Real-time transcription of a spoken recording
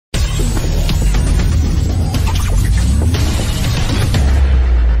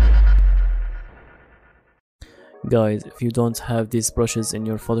Guys, if you don't have these brushes in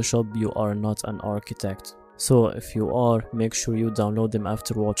your Photoshop, you are not an architect. So if you are, make sure you download them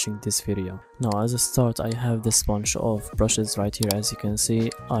after watching this video. Now as a start, I have this bunch of brushes right here. As you can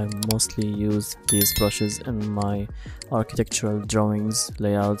see, I mostly use these brushes in my architectural drawings,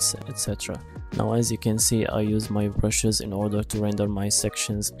 layouts, etc. Now as you can see, I use my brushes in order to render my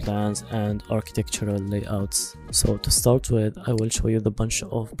sections, plans and architectural layouts. So to start with, I will show you the bunch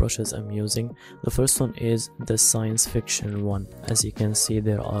of brushes I'm using. The first one is the science fiction one. As you can see,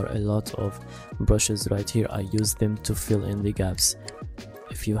 there are a lot of brushes right here. I use them to fill in the gaps.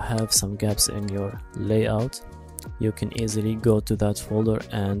 If you have some gaps in your layout, you can easily go to that folder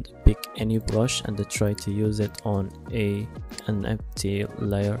and pick any brush and try to use it on an empty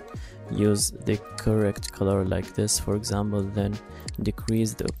layer. Use the correct color like this, for example, then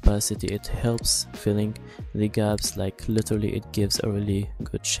decrease the opacity. It helps filling the gaps, like literally it gives a really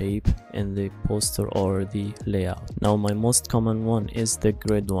good shape in the poster or the layout. Now my most common one is the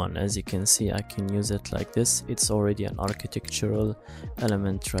grid one. As you can see, I can use it like this. It's already an architectural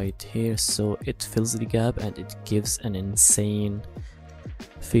element right here, so it fills the gap and it gives an insane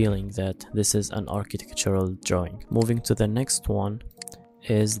feeling that this is an architectural drawing. Moving to the next one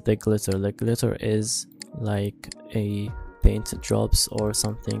is the glitter. The glitter is like a paint drops or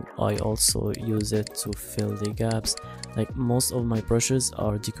something. I also use it to fill the gaps. Like most of my brushes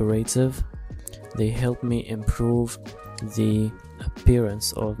are decorative. They help me improve the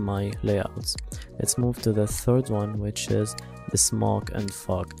appearance of my layouts. Let's move to the third one, which is the smoke and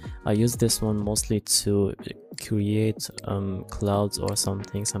fog. I use this one mostly to create clouds or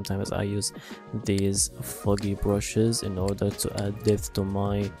something. Sometimes I use these foggy brushes in order to add depth to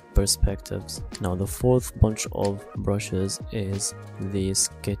my perspectives. Now the fourth bunch of brushes is the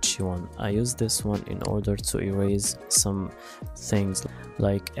sketchy one. I use this one in order to erase some things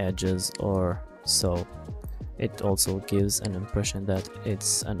like edges or so. It also gives an impression that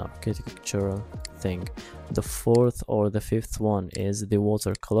it's an architectural thing. The fourth or the fifth one is the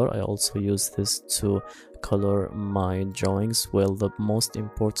watercolor. I also use this to color my drawings. Well, the most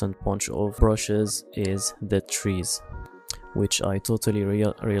important bunch of brushes is the trees, which I totally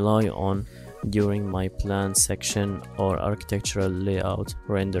rely on during my plan section or architectural layout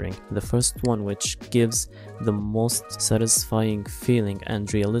rendering. The first one, which gives the most satisfying feeling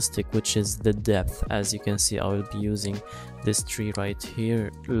and realistic, which is the depth. As you can see, I will be using this tree right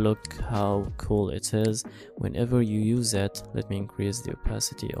here. Look how cool it is. Whenever you use it, let me increase the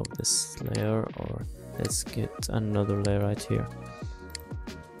opacity of this layer, or let's get another layer right here.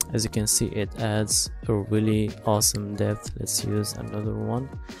 As you can see, it adds a really awesome depth. Let's use another one.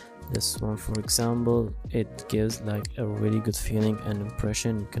 This one, for example, it gives like a really good feeling and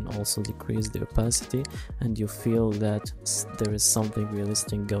impression. You can also decrease the opacity and you feel that there is something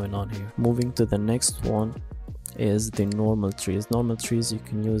realistic going on here. Moving to the next one is the normal trees. Normal trees, you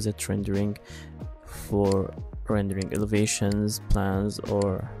can use it for rendering elevations, plans,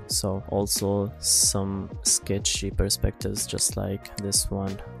 or so. Also some sketchy perspectives, just like this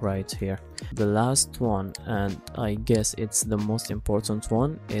one right here. The last one, and I guess it's the most important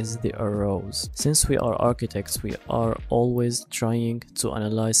one, is the arrows. Since we are architects, we are always trying to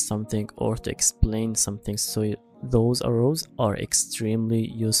analyze something or to explain something, so those arrows are extremely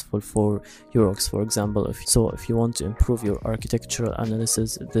useful for your works. For example, if you want to improve your architectural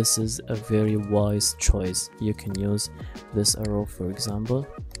analysis, this is a very wise choice. You can use this arrow, for example.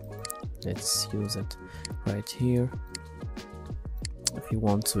 Let's use it right here. If you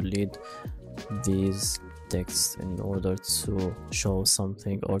want to lead these texts in order to show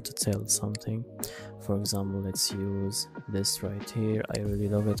something or to tell something, for example, let's use this right here. I really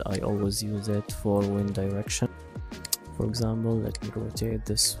love it. I always use it for wind direction. For example, let me rotate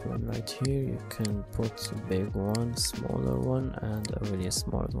this one right here. You can put a big one, smaller one, and a really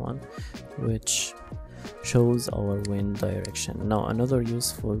small one, which shows our wind direction. Now another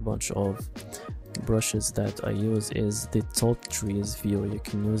useful bunch of brushes that I use is the top trees view. You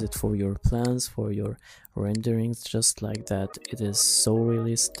can use it for your plans, for your renderings, just like that. It is so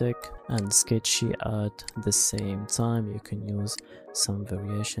realistic and sketchy at the same time. You can use some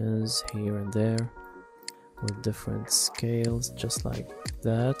variations here and there with different scales, just like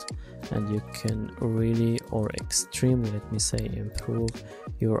that, and you can really, or extremely, let me say, improve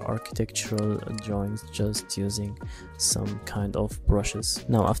your architectural drawings just using some kind of brushes.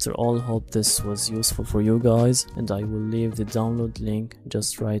 Now after all, hope this was useful for you guys, and I will leave the download link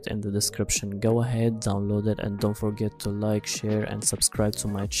just right in the description. Go ahead, download it, and don't forget to like, share and subscribe to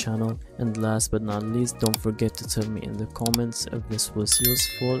my channel. And last but not least, don't forget to tell me in the comments if this was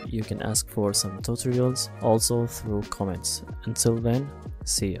useful. You can ask for some tutorials also through comments. Until then,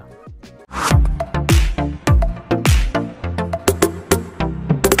 see ya.